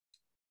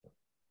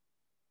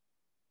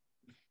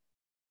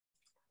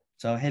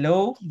So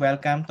hello,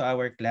 welcome to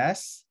our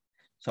class.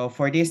 So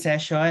for this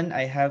session,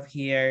 I have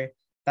here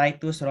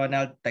Titus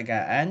Ronald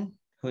Tagaan,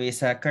 who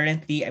is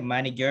currently a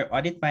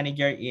audit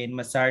manager in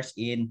Mazaars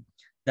in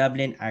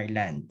Dublin,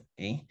 Ireland.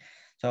 Okay,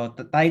 so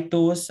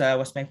Titus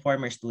was my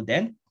former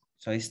student.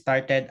 So he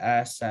started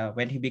as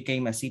when he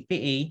became a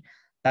CPA,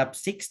 top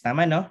 6,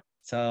 tama no?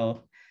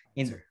 So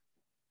in Sir.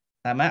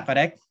 tama,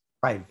 correct?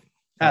 Five.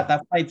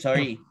 Top 5,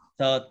 sorry.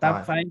 So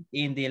top Okay. 5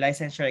 in the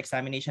licensure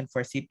examination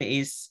for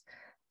CPAs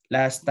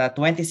last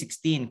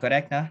 2016,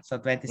 correct? No? So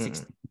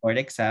 2016 board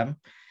exam.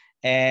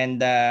 And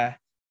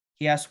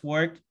he has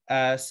worked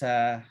as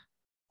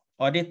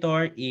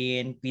auditor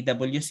in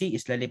PwC,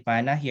 Isla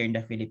Lipana here in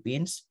the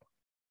Philippines,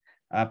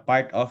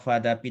 part of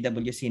the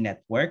PwC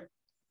network.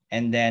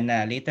 And then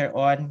later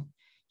on,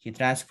 he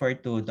transferred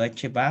to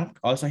Deutsche Bank,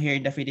 also here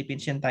in the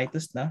Philippines in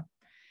Titus. No?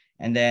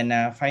 And then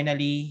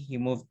finally, he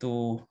moved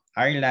to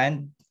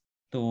Ireland,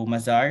 to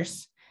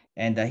Mazaars,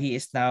 and he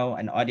is now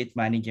an audit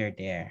manager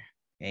there.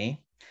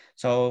 Okay.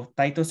 So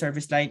Title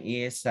service line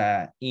is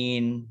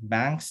in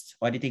banks,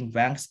 auditing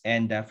banks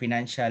and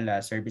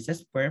financial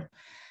services firm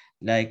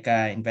like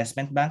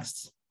investment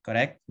banks,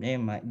 correct?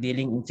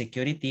 Dealing in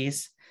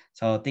securities,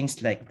 so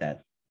things like that.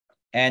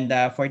 And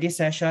for this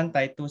session,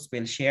 Titus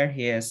will share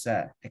his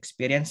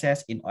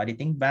experiences in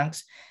auditing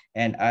banks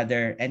and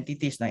other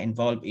entities na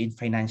involved in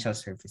financial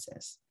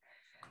services.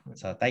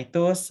 So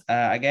Titus,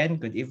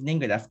 again, good evening,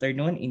 good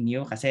afternoon in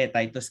you kasi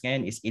Titus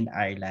ngayon is in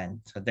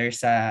Ireland. So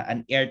there's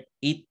an 8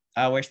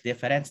 hours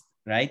difference,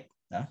 right?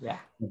 No? Yeah.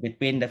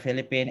 Between the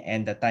Philippines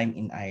and the time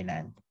in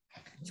Ireland.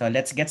 So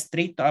let's get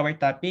straight to our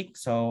topic.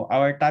 So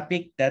our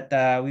topic that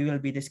we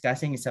will be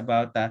discussing is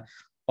about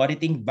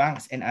auditing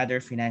banks and other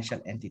financial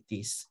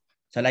entities.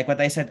 So like what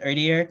I said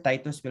earlier,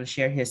 Titus will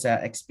share his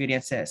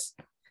experiences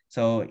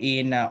so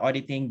in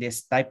auditing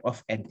this type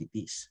of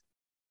entities.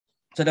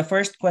 So the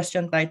first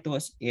question,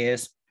 Titus,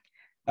 is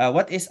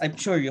I'm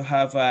sure you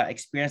have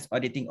experience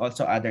auditing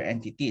also other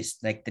entities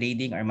like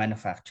trading or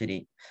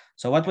manufacturing.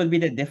 So what will be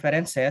the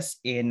differences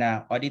in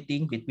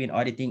auditing between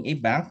auditing a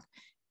bank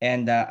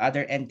and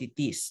other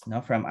entities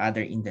from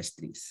other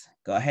industries?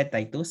 Go ahead,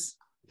 Titus.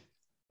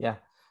 Yeah.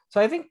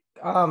 So I think,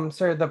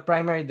 sir, the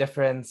primary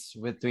difference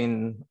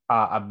between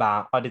a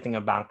bank, auditing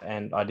a bank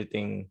and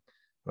auditing,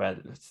 well,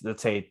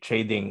 let's say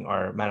trading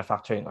or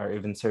manufacturing or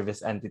even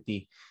service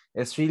entity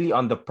is really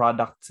on the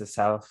products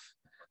itself.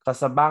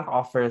 Because a bank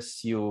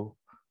offers you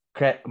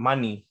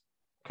money,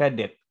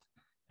 credit,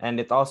 and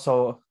it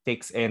also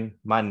takes in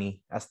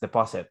money as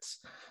deposits.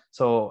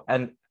 So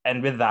and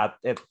with that,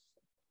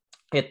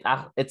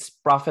 its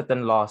profit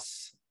and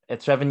loss,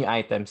 its revenue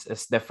items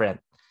is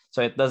different.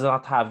 So it does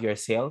not have your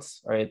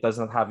sales or it does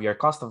not have your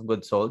cost of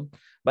goods sold,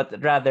 but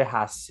it rather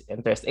has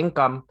interest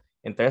income,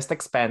 interest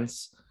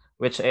expense,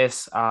 which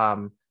is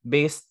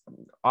based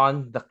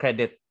on the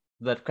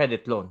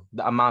credit loan,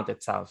 the amount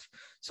itself.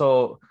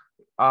 So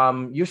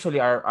usually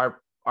our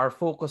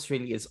focus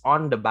really is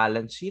on the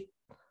balance sheet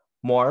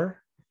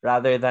more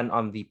rather than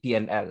on the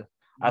P&L.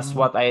 As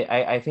what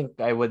I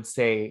think I would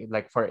say,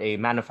 like for a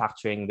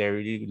manufacturing, they're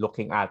really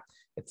looking at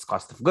its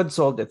cost of goods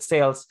sold, its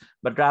sales,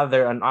 but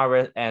rather on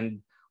our end,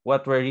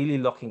 what we're really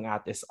looking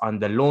at is on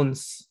the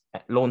loans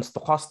to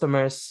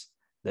customers,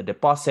 the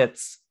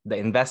deposits, the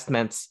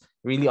investments,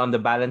 really on the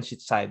balance sheet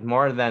side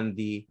more than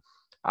the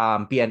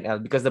P&L,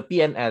 because the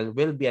P&L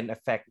will be an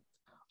effect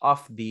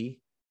of the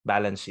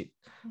balance sheet.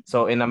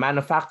 So in a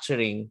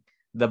manufacturing,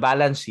 the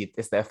balance sheet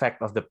is the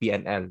effect of the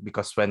P&L,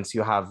 because once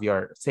you have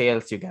your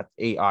sales, you get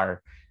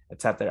AR,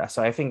 etc.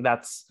 So I think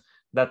that's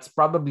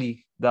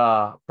probably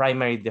the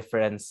primary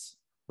difference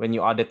when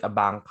you audit a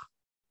bank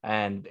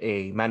and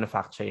a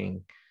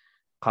manufacturing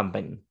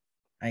company.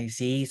 I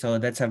see. So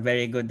that's a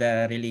very good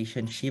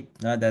relationship,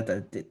 no?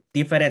 That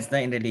difference na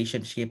in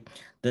relationship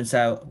dun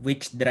sa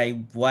which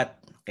drive what.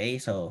 Okay,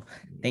 so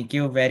thank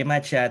you very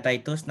much,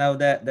 Titus. Now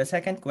the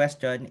second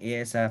question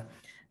is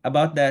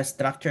about the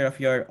structure of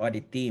your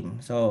audit team.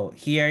 So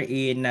here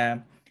in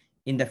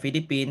the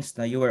Philippines,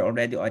 now you were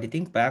already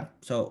auditing bank.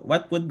 So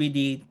what would be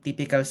the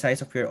typical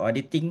size of your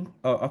auditing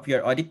or of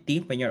your audit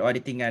team when you're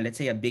auditing, let's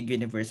say, a big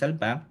universal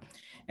bank?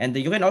 And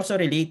you can also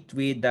relate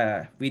with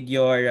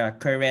your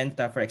current,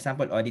 for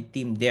example, audit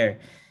team there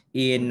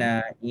in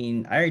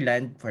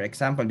Ireland, for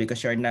example,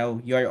 because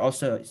you're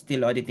also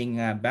still auditing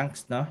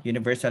banks, no,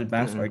 universal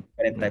banks or Mm-mm.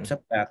 different types Mm-mm.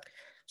 of bank.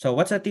 So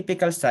what's a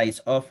typical size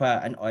of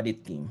an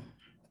audit team?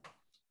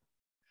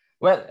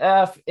 Well,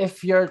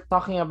 if you're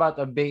talking about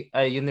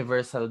a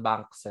universal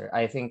bank, sir,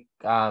 I think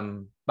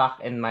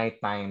back in my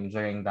time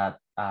during that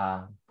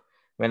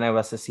when I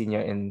was a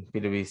senior in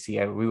PwC,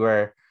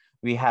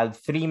 we had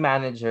three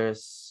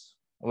managers,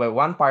 well,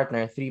 one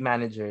partner, three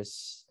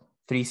managers,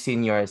 three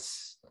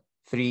seniors,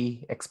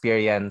 three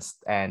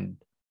experienced, and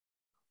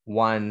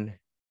one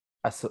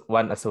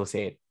one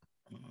associate,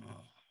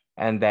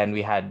 and then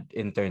we had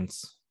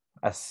interns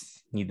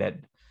as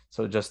needed.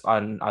 So just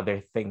on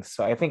other things.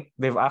 So I think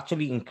they've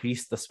actually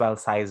increased the swell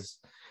size.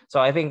 So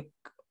I think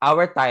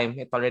our time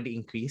it already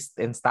increased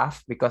in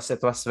staff because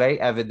it was very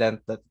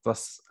evident that it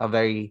was a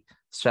very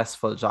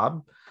stressful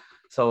job.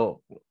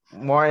 So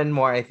more and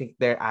more, I think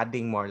they're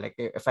adding more. Like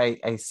if I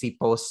see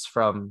posts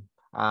from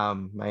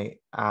my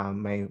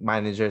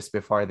managers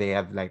before, they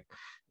have like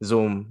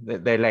Zoom,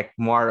 they're like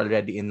more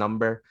already in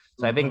number.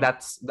 So I think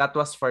Mhm. that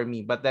was for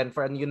me. But then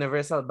for a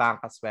universal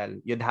bank as well,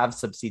 you'd have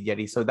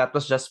subsidiaries. So that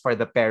was just for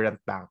the parent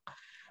bank.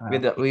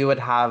 Okay. We would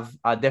have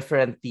a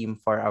different team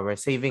for our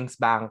savings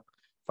bank,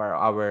 for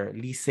our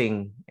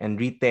leasing and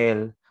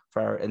retail,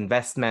 for our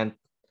investment,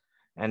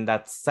 and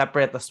that's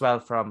separate as well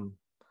from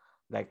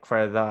like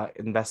for the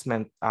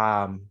investment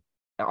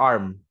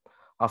arm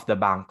of the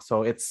bank.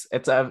 So it's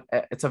a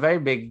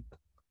very big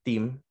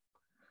team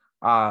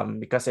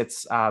because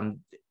it's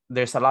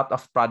there's a lot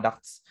of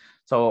products.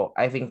 So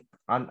I think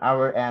on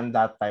our end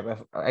that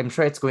I'm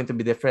sure it's going to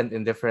be different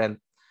in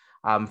different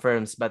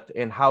firms, but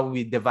in how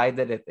we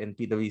divided it in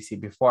PwC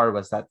before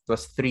was that it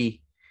was three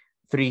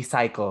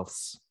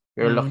cycles.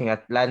 We were Mhm. looking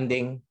at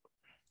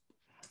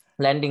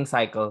lending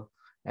cycle,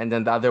 and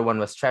then the other one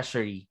was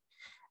treasury,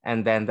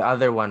 and then the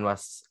other one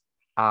was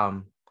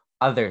um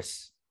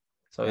others.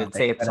 So you'd Okay.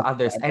 say it's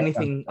others,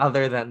 anything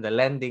other than the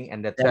lending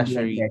and the Lending and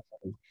treasury,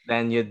 treasury.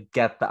 then you'd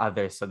get the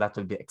others. So that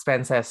would be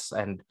expenses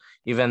and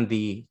even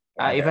the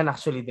Yeah, even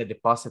actually the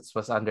deposits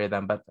was under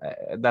them. But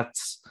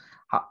that's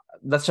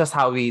just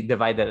how we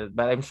divided it.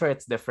 But I'm sure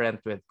it's different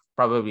with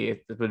probably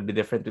it would be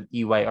different with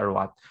EY or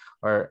what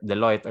or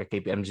Deloitte or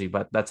KPMG.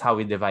 But that's how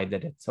we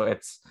divided it. So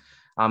it's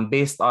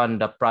based on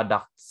the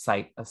product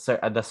site,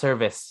 the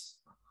service,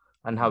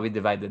 and how we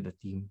divided the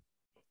team.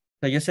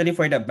 So usually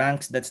for the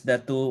banks, that's the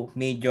two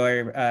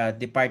major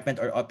department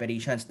or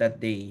operations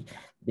that they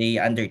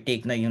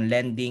undertake, no, yung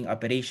lending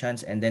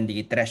operations and then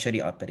the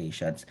treasury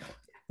operations.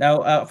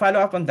 Now,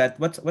 follow up on that,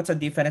 what's the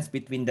difference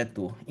between the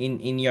two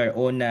in your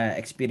own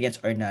experience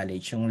or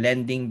knowledge, yung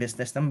lending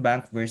business ng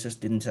bank versus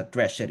din sa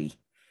treasury?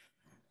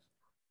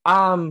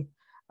 Um,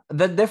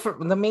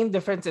 the main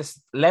difference is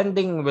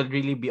lending will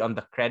really be on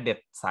the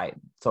credit side.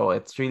 So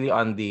it's really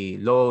on the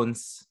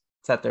loans,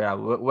 etc.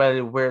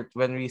 Well,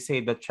 when we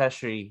say the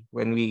treasury,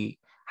 when we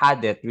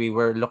had it, we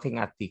were looking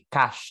at the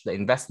cash, the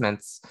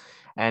investments,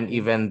 and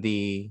even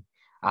the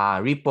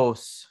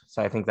repos.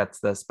 So I think that's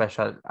the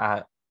special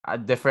a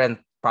different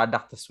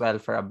product as well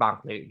for a bank.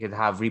 You could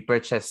have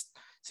repurchased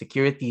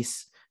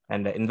securities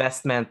and the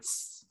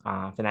investments,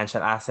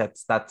 financial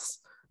assets. That's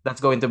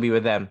going to be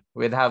with them.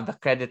 We'd have the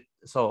credit.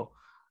 So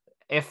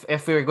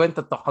if we were going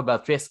to talk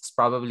about risks,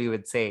 probably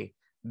would say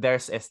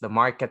theirs is the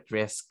market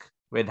risk.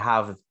 We'd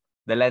have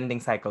the lending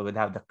cycle. Would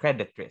have the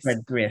credit risk.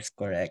 Credit risk,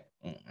 correct.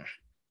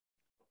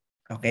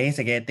 Okay,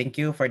 sige. Thank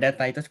you for that,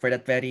 Titus, for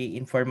that very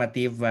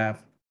informative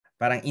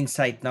parang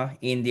insight, no,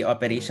 in the Mm.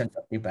 operations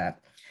of the bank.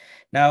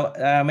 Now,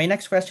 my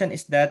next question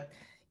is that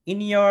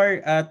in your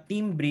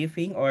team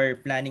briefing or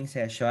planning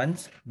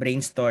sessions,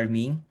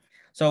 brainstorming,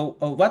 so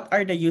what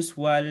are the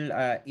usual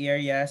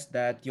areas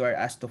that you are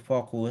asked to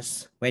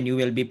focus when you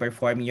will be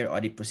performing your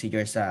audit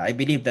procedures? I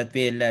believe that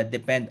will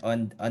depend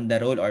on the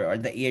role or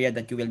the area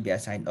that you will be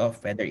assigned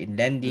of, whether in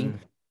lending Mm.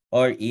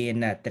 or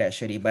in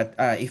treasury. But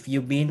if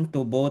you've been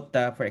to both,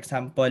 for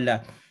example,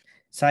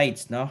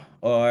 sites, no,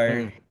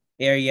 or Mm.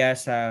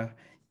 areas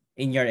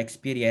in your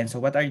experience, so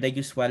what are the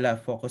usual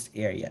focus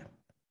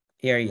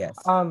areas?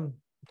 Um,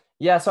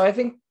 yeah. So I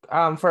think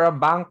for a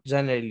bank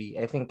generally,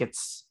 I think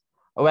it's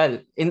well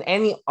in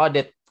any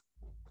audit.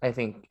 I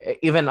think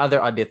even other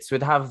audits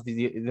would have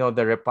the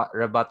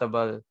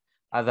rebuttable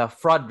the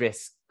fraud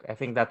risk. I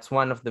think that's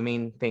one of the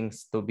main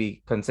things to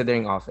be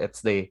considering of.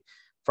 It's the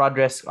fraud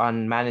risk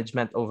on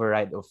management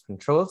override of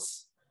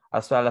controls,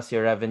 as well as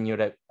your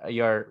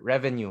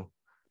revenue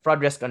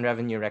fraud risk on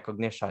revenue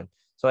recognition.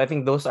 So I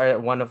think those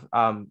are one of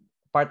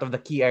part of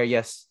the key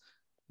areas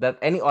that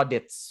any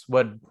audits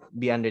would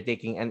be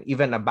undertaking, and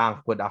even a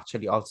bank would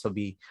actually also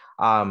be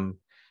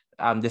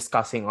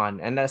discussing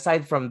on. And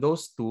aside from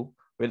those two,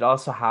 we'd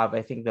also have,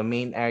 I think the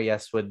main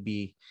areas would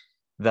be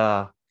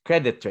the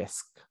credit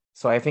risk.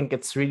 So I think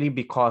it's really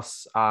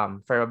because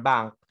for a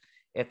bank,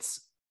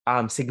 it's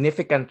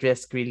significant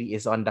risk really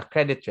is on the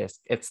credit risk.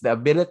 It's the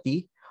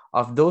ability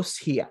of those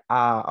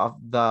of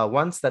the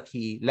ones that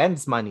he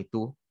lends money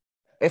to,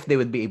 if they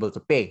would be able to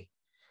pay.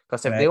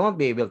 Because if they Right. won't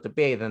be able to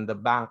pay, then the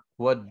bank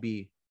would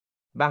be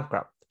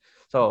bankrupt.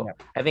 So Yeah.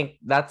 I think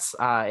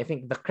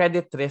the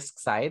credit risk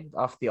side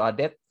of the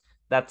audit,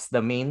 that's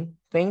the main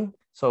thing.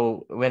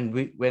 So when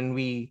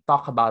we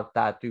talk about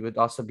that, we would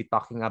also be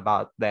talking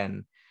about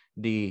then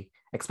the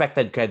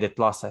expected credit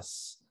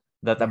losses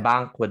that a Yeah.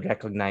 bank would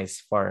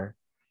recognize for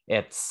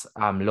its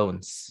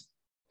loans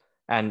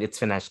and its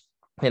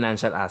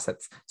financial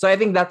assets. So I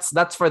think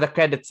that's for the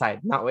credit side.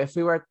 Now, if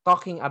we were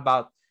talking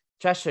about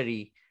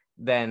treasury,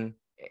 then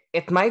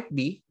it might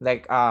be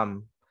like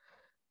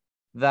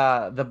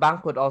the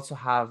bank would also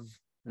have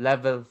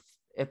level.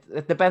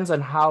 It depends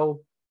on how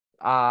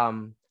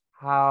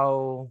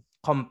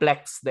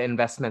complex the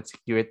investment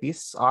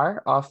securities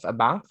are of a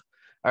bank,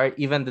 or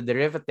even the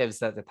derivatives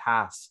that it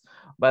has.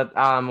 But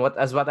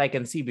what I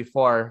can see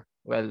before,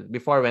 well,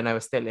 before when I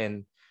was still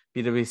in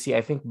PwC,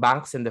 I think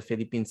banks in the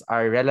Philippines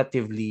are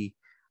relatively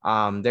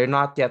They're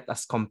not yet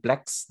as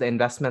complex. The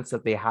investments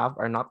that they have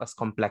are not as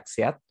complex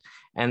yet,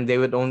 and they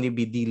would only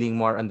be dealing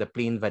more on the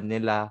plain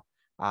vanilla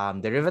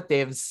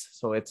derivatives.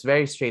 So it's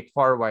very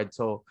straightforward.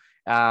 So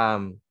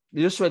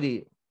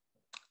usually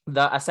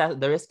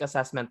the risk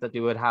assessment that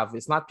we would have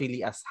is not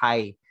really as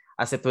high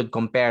as it would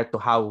compare to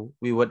how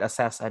we would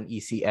assess an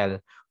ECL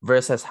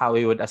versus how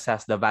we would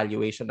assess the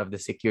valuation of the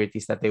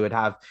securities that they would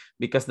have,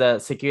 because the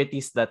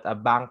securities that a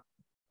bank,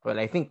 well,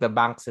 I think the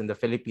banks in the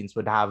Philippines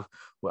would have,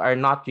 are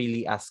not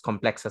really as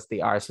complex as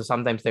they are. So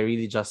sometimes they're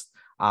really just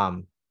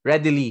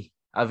readily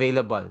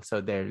available.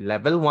 So they're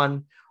level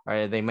 1,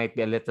 or they might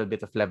be a little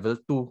bit of level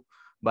 2,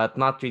 but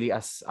not really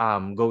as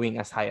going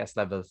as high as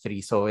level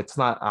 3. So it's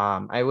not,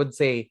 I would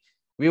say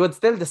we would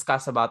still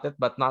discuss about it,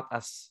 but not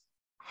as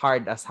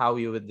hard as how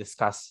we would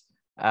discuss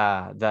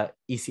the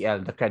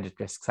ECL, the credit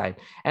risk side.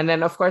 And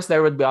then of course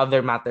there would be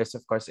other matters,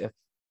 of course, if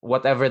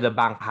whatever the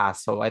bank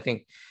has. So I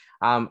think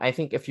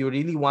if you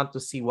really want to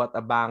see what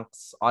a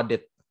bank's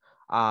audit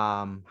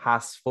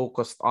has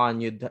focused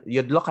on,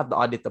 you'd look at the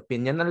audit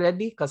opinion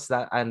already, because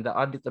and the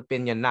audit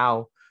opinion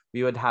now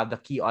we would have the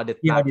key audit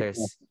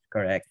matters.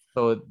 Correct.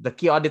 So the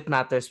key audit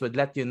matters would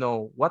let you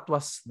know what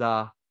was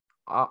the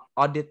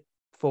audit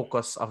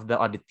focus of the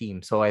audit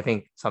team. So I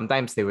think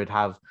sometimes they would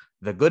have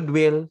the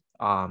goodwill,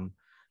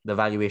 the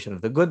valuation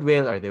of the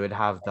goodwill, or they would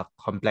have the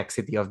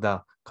complexity of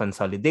the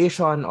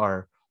consolidation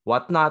or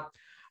whatnot.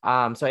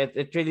 So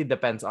it really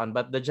depends on,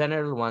 but the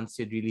general ones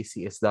you'd really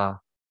see is the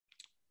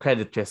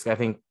credit risk. I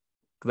think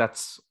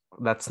that's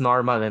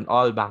normal in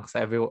all banks.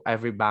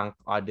 Every bank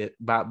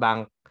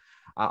bank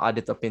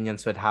audit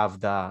opinions would have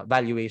the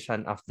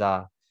valuation of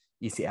the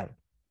ECL.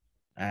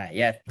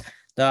 Yeah.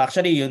 So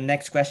actually, yung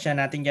next question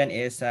natin dyan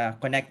is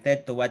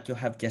connected to what you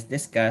have just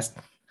discussed.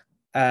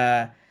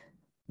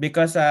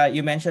 Because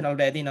you mentioned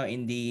already, no,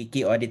 in the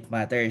key audit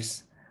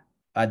matters,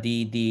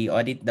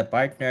 the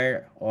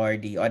partner or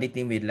the audit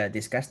team will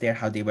discuss there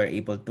how they were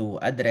able to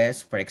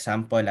address, for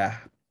example,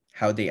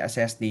 how they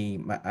assess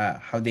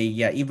how they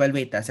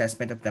evaluate the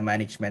assessment of the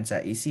management's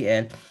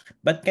ECL.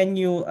 But can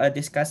you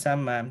discuss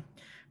some,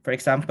 for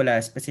example,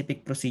 a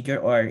specific procedure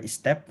or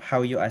step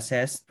how you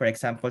assess, for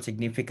example,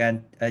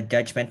 significant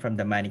judgment from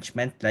the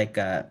management, like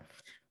for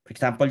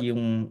example,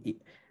 yung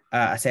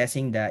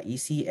assessing the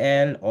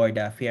ECL or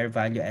the fair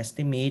value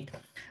estimate,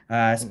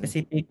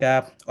 specific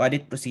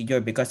audit procedure,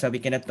 because we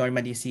cannot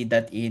normally see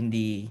that in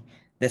the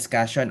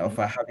discussion of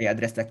how they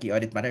address the key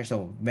audit matter.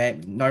 So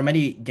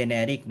normally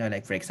generic, no,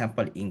 like for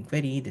example,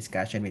 inquiry,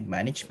 discussion with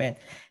management,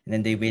 and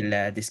then they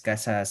will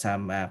discuss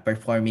some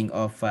performing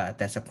of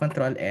test of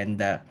control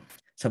and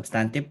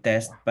substantive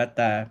test. But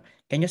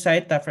can you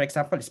cite, for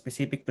example,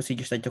 specific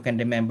procedures that you can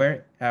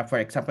remember? For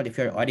example, if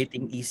you're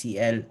auditing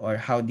ECL, or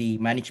how the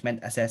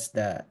management assess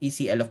the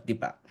ECL of the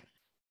bank.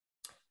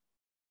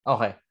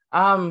 Okay.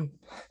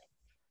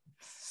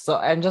 So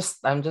I'm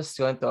just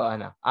going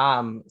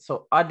to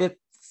so audits.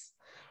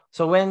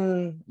 So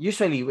when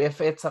usually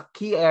if it's a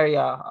key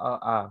area,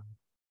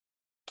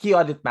 key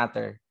audit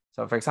matter.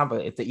 So for example,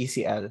 it's the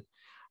ECL.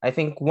 I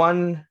think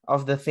one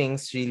of the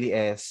things really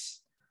is,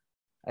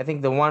 I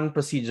think the one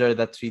procedure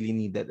that's really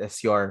needed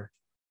is your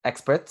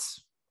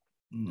experts,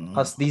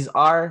 because these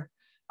are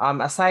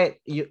aside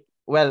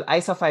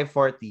ISA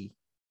 540.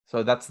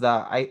 So that's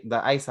the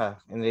ISA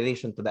in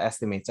relation to the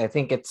estimates. I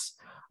think it's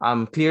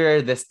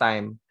clearer this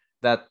time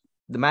that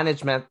the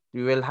management,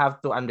 we will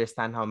have to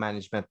understand how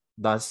management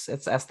does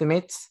its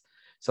estimates.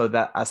 So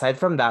that aside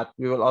from that,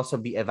 we will also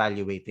be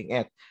evaluating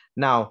it.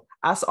 Now,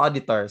 as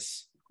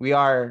auditors, we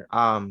are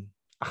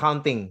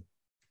accounting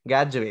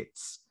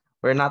graduates.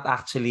 We're not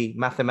actually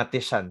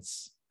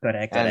mathematicians.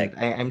 Correct. And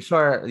I'm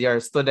sure your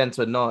students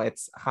would know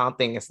it's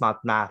accounting is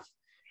not math.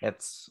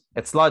 It's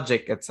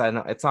logic. It's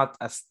not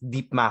as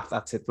deep math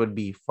as it would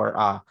be for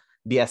a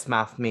BS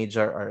math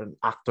major or an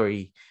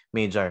actuary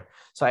major.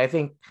 So I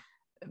think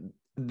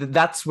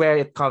that's where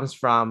it comes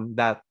from,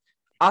 that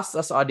us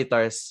as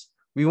auditors,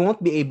 we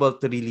won't be able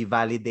to really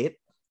validate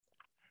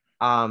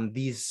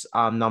these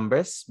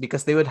numbers,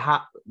 because they would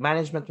have,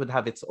 management would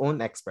have its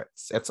own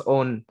experts, its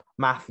own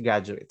math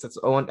graduates, its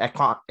own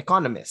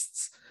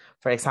economists,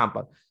 for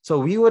example. So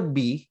we would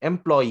be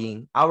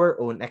employing our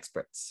own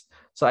experts.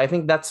 So I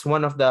think that's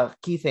one of the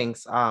key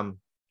things. I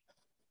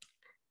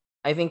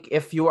think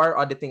if you are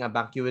auditing a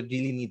bank, you would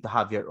really need to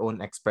have your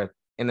own expert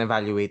in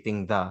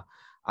evaluating the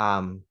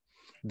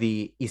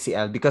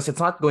ECL, because it's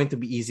not going to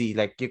be easy.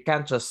 Like, you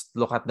can't just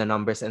look at the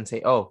numbers and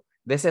say, oh,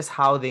 this is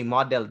how they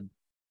modeled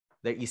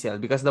their ECL,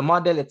 because the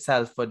model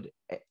itself would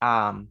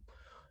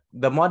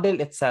the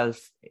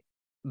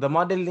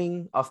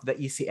modeling of the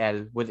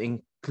ECL would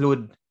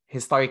include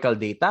historical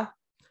data,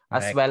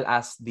 as well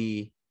as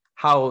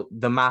how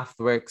the math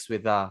works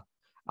with the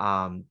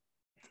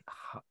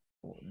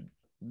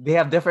they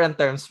have different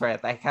terms for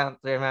it. I can't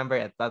remember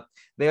it, but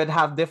they would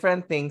have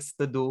different things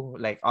to do,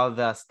 like all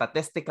the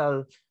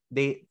statistical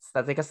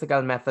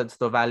methods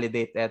to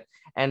validate it.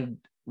 And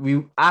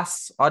we,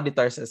 as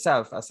auditors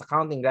itself, as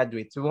accounting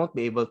graduates, we won't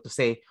be able to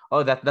say,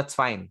 oh, that's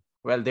fine.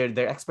 Well,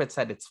 their experts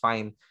said it's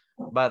fine,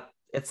 but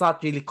it's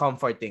not really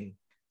comforting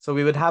So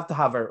we would have to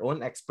have our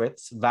own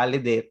experts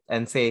validate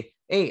and say,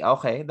 hey,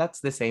 okay, that's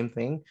the same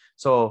thing.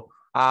 So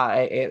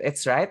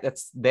it's right,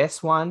 it's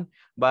this one.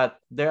 But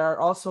there are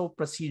also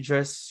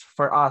procedures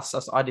for us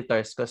as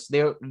auditors, because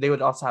they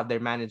would also have their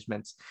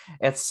managements.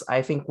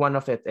 I think one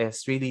of it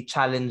is really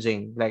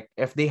challenging. Like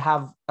if they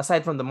have,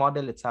 aside from the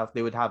model itself,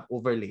 they would have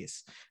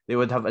overlays, they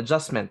would have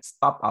adjustments,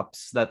 top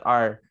ups that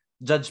are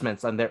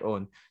judgments on their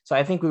own. So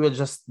I think we will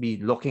just be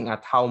looking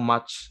at how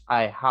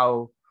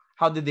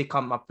did they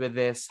come up with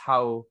this?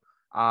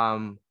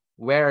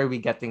 Where are we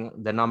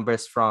getting the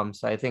numbers from?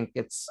 So I think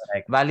it's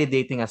Correct.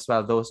 validating as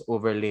well those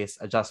overlays,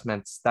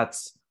 adjustments.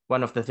 That's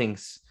one of the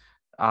things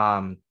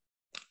to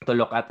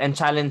look at, and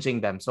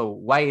challenging them. So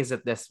why is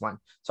it this one?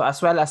 So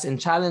as well as in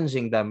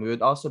challenging them, we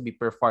would also be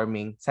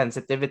performing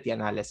sensitivity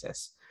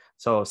analysis.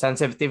 So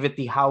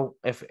sensitivity, how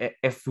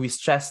if we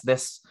stress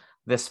this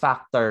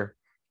factor,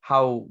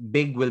 how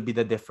big will be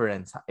the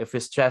difference? If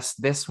we stress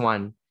this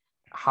one,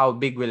 how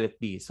big will it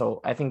be? So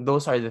I think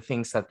those are the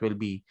things that will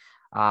be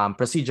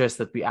procedures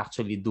that we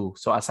actually do.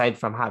 So aside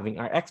from having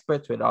our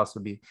experts, we'll also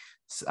be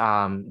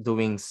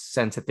doing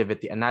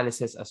sensitivity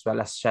analysis as well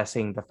as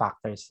stressing the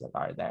factors that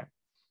are there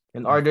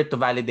in order to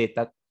validate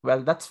that,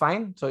 well, that's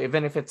fine. So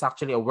even if it's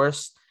actually a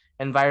worse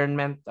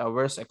environment, a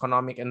worse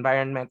economic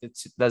environment, it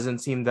doesn't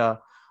seem the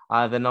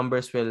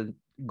numbers will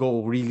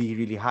go really,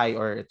 really high,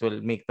 or it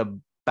will make the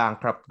bank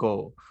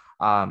go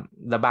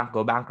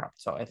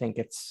bankrupt. So I think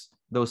it's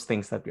those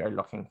things that we are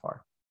looking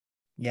for.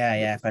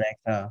 Yeah, correct.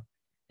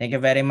 Thank you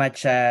very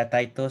much,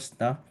 Titus.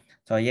 No,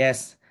 so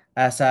yes,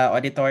 as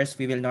auditors,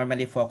 we will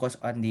normally focus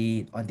on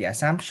the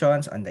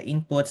assumptions, on the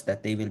inputs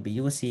that they will be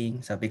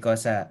using. So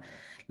because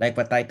like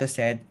what Titus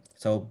said,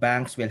 so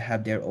banks will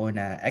have their own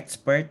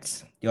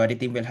experts. The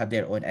auditing will have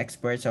their own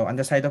experts. So on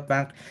the side of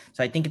bank,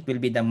 so I think it will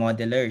be the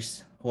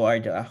modelers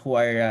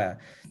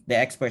the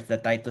experts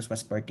that Titus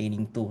was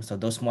pertaining to. So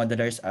those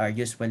modelers are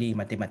usually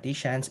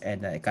mathematicians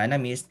and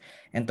economists,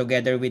 and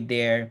together with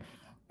their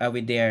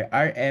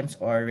RMs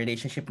or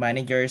relationship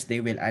managers,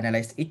 they will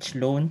analyze each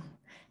loan,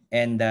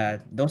 and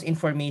those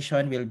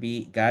information will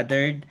be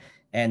gathered,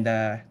 and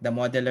the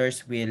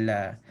modelers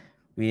will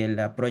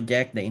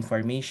project the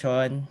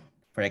information.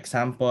 For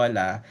example,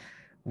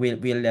 will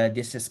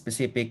this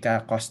specific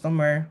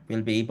customer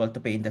will be able to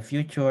pay in the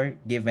future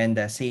given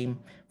the same,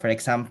 for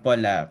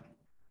example,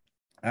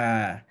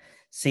 uh,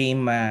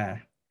 same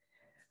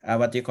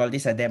what you call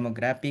this, a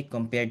demographic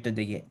compared to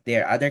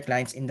their other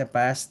clients in the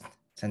past,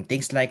 and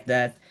things like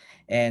that.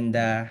 And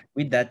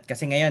with that,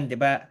 kasi ngayon, di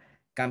ba,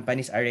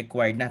 companies are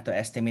required na to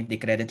estimate the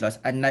credit loss.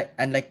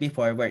 Unlike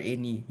before,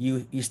 wherein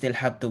you still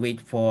have to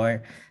wait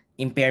for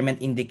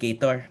impairment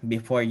indicator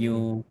before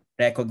you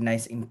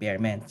recognize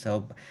impairment.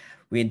 So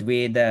when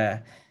did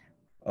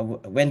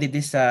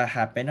this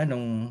happen? No?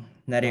 Nung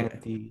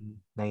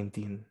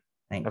 2019,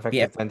 PF.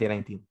 effective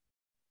 2019.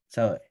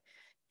 So,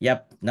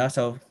 yep, no?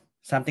 So,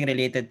 something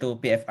related to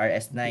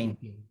PFRS 9.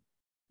 2018.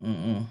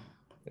 Mm-mm.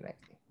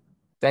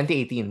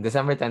 2018,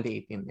 December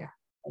 2018, yeah.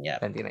 Yeah.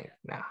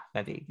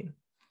 2018.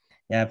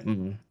 Yeah,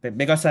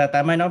 because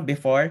tama no,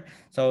 before,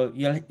 so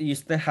you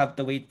still have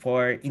to wait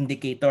for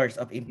indicators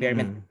of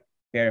impairment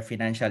per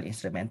financial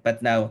instrument,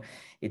 but now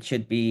it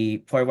should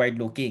be forward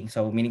looking.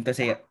 So meaning to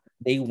say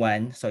day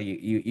one, so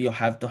you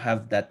have to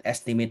have that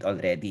estimate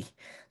already.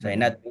 So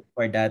not wait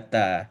for that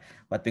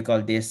what we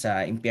call this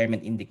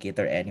impairment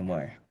indicator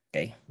anymore.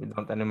 Okay. We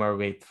don't anymore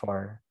wait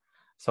for.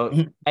 So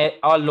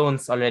all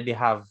loans already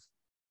have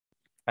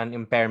an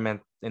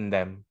impairment in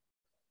them.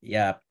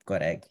 Yeah,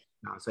 correct.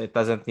 So it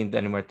doesn't need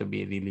anymore to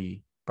be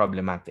really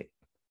problematic.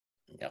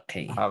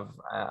 Okay. Have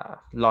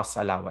loss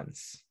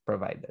allowance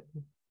provided.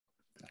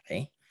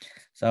 Okay.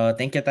 So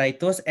thank you,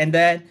 Titus. And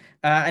then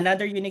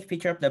another unique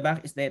feature of the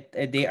bank is that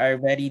they are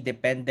very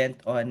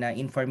dependent on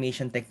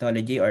information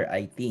technology or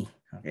IT.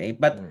 Okay,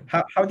 but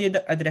how do you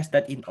address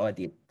that in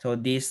audit? So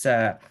this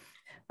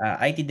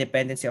IT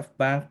dependency of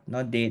bank,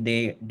 no,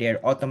 they're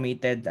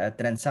automated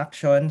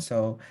transactions.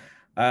 So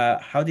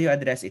how do you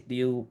address it? Do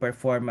you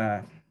perform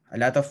a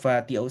lot of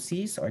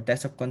TOCs or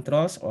test of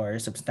controls or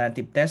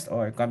substantive tests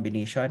or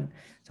combination?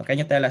 So can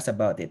you tell us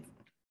about it?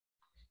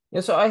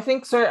 Yeah, so I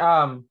think, sir,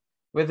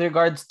 with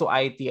regards to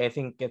IT, I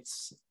think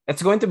it's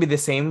going to be the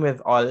same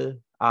with all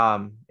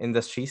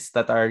industries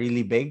that are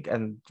really big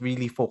and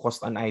really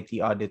focused on IT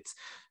audits.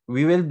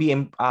 We will be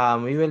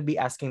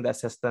asking the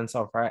assistance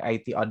of our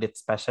IT audit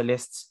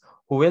specialists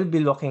who will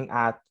be looking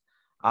at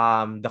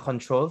the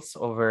controls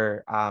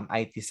over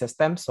IT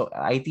systems, so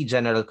IT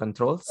general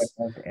controls.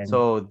 And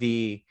So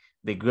the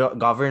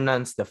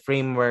governance, the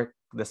framework,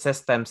 the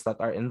systems that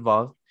are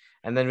involved,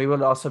 and then we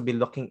will also be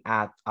looking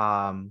at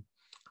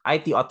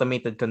IT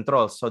automated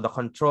controls. So the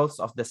controls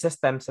of the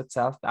systems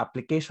itself, the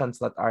applications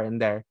that are in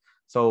there.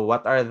 So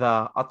what are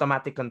the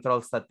automatic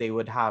controls that they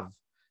would have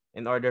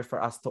in order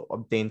for us to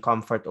obtain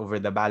comfort over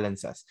the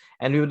balances?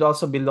 And we would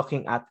also be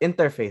looking at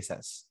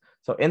interfaces.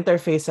 So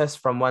interfaces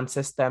from one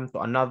system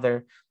to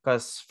another,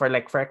 because for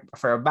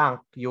a bank,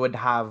 you would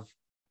have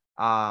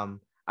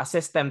a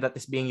system that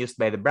is being used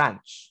by the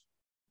branch.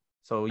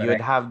 So you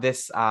would Correct. have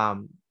this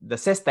the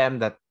system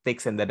that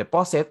takes in the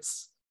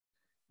deposits,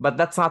 but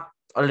that's not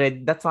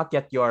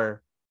yet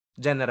your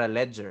general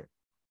ledger.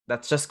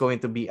 That's just going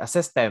to be a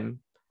system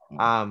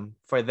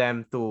for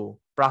them to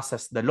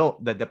process the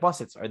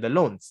deposits or the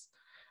loans.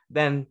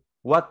 Then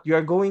what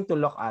you're going to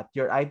look at,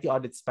 your IT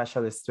audit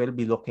specialist will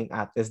be looking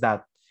at, is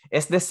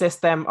the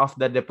system of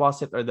the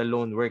deposit or the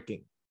loan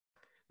working?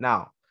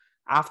 Now,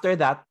 after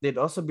that, they'd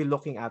also be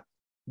looking at,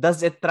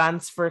 does it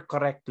transfer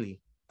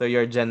correctly to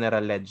your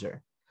general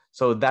ledger?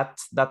 So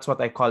that's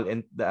what I call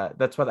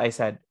that's what I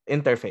said,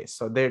 interface.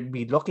 So they'd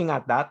be looking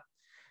at that,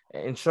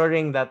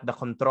 ensuring that the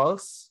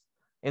controls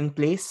in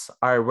place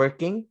are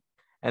working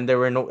and there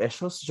were no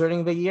issues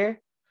during the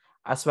year,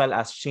 as well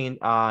as change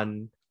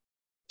on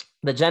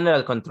the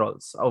general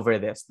controls over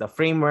this, the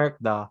framework,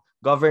 the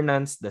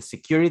governance, the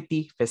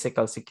security,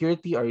 physical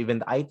security, or even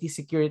the IT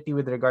security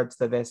with regards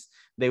to this.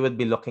 They would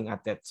be looking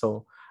at it.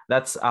 So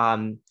that's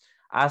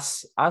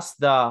as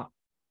the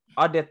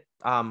audit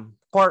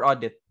core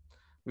audit,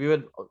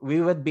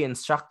 we would be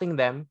instructing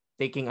them,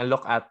 taking a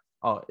look at,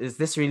 oh, is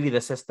this really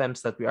the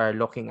systems that we are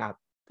looking at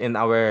in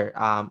our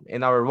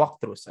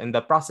walkthroughs and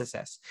the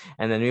processes?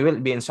 And then we will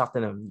be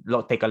instructing them,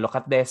 take a look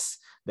at this,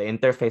 the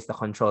interface, the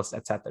controls,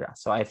 etc.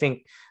 So I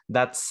think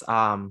that's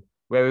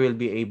where we will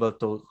be able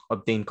to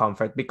obtain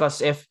comfort,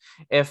 because if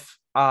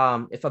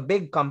a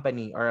big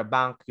company or a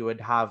bank you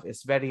would have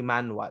is very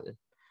manual,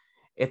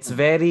 it's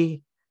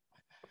very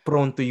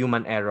prone to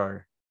human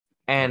error.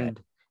 Correct. And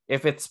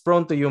if it's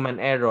prone to human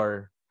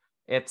error,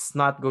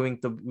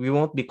 we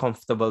won't be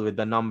comfortable with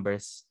the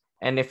numbers.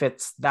 And if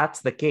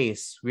that's the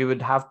case, we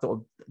would have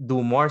to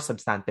do more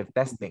substantive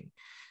testing.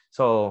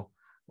 So,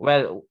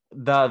 well,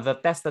 the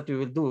test that we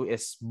will do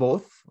is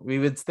both. We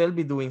would still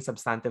be doing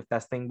substantive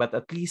testing, but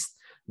at least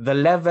the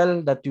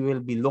level that we will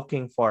be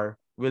looking for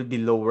will be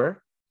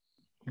lower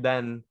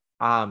than,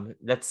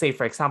 let's say,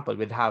 for example,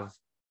 we'd have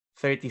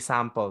 30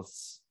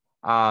 samples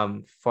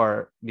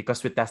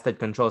because we tested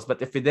controls.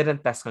 But if we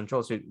didn't test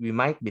controls, we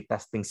might be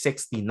testing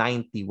 60,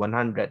 90,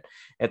 100.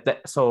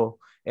 So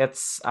it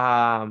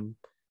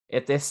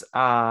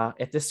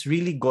is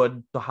really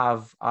good to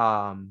have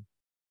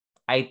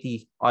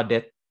IT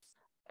audit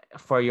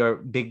for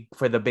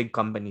the big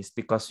companies,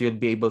 because you'd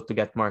be able to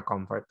get more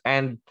comfort.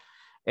 And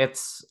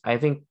I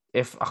think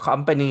if a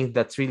company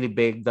that's really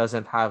big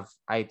doesn't have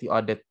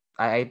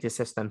IT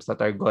systems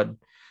that are good,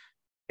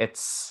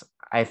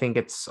 I think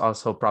it's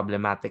also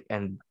problematic,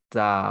 and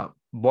the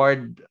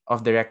board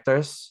of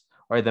directors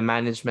or the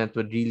management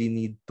would really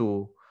need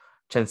to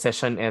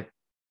transition it,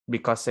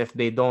 because if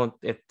they don't,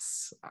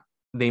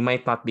 they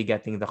might not be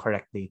getting the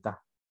correct data.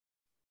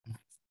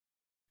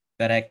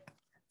 Correct.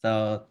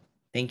 So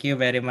thank you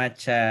very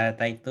much,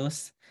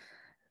 Titus.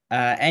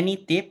 Any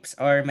tips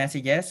or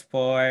messages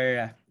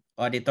for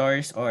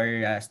auditors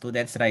or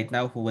students right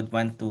now who would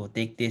want to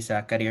take this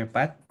career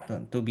path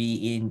to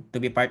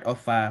be part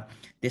of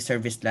this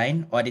service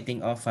line,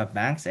 auditing of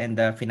banks and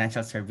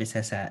financial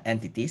services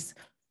entities?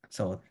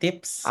 So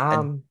tips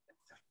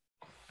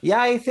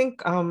Yeah, I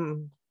think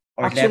or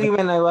actually level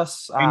when I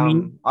was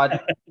learning.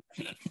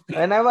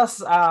 when I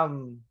was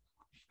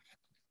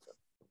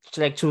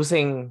like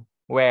choosing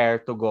where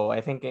to go,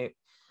 I think it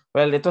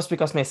was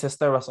because my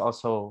sister was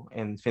also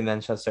in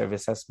financial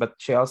services, but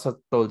she also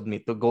told me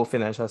to go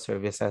financial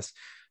services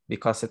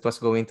because it was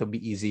going to be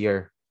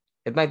easier.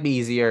 It might be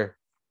easier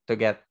to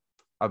get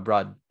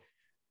abroad.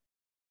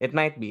 It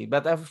might be,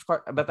 but of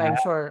course, but I'm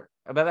sure,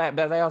 but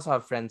I also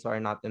have friends who are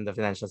not in the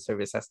financial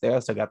services. They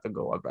also got to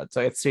go abroad.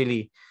 So it's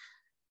really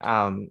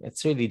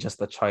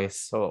just a choice.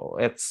 So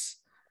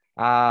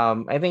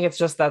I think it's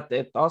just that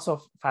it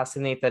also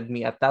fascinated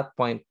me at that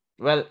point.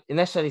 Well,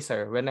 initially,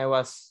 sir, when I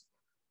was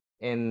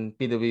in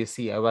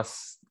PwC,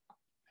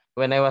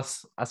 when I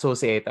was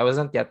associate, I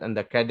wasn't yet on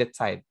the credit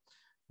side,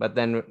 but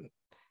then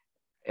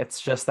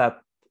it's just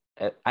that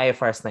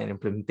IFRS 9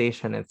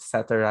 implementation,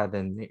 etc.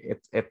 Then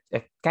it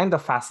kind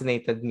of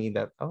fascinated me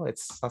that, oh,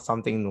 it's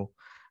something new.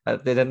 I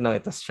didn't know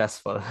it was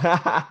stressful.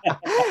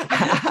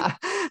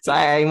 So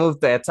I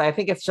moved to it. So I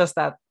think it's just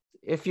that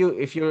if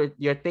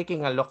you're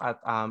taking a look at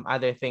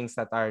other things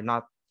that are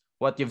not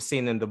what you've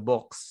seen in the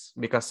books,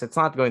 because it's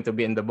not going to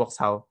be in the books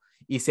how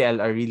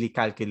ECL are really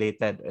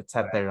calculated,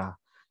 etc.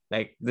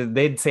 Like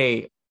they'd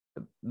say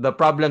the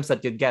problems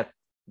that you'd get,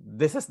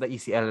 this is the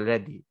ECL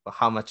already,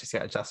 how much is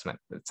your adjustment,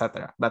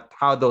 etc. But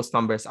how those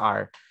numbers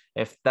are,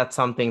 if that's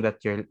something that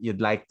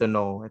you'd like to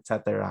know,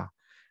 etc.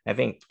 I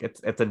think it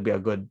would be a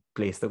good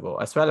place to go,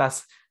 as well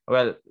as,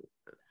 well,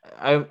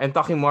 I'm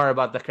talking more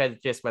about the credit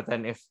risk, but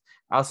then if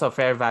also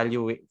fair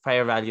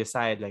value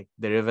side, like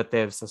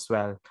derivatives as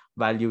well,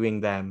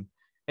 valuing them,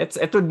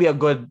 it would be a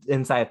good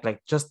insight, like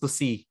just to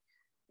see,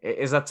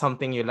 is that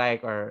something you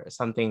like, or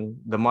something,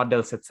 the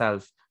models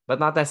itself, but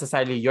not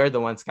necessarily you're the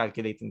ones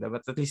calculating them,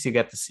 but at least you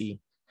get to see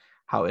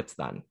how it's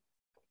done.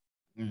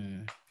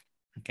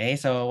 Okay,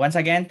 so once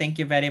again, thank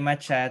you very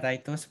much,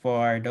 Titus,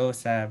 for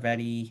those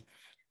very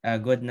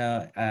good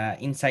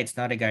insights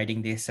now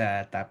regarding this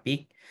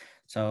topic.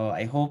 So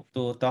I hope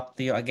to talk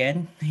to you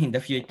again in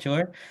the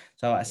future.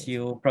 So as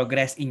you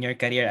progress in your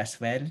career as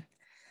well.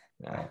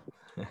 Yeah.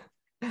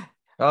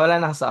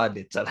 Wala na ako sa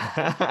audit.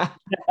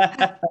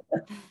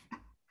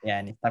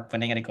 Yan, stop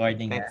ko na yung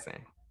recording. Thanks.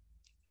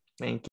 Thank you.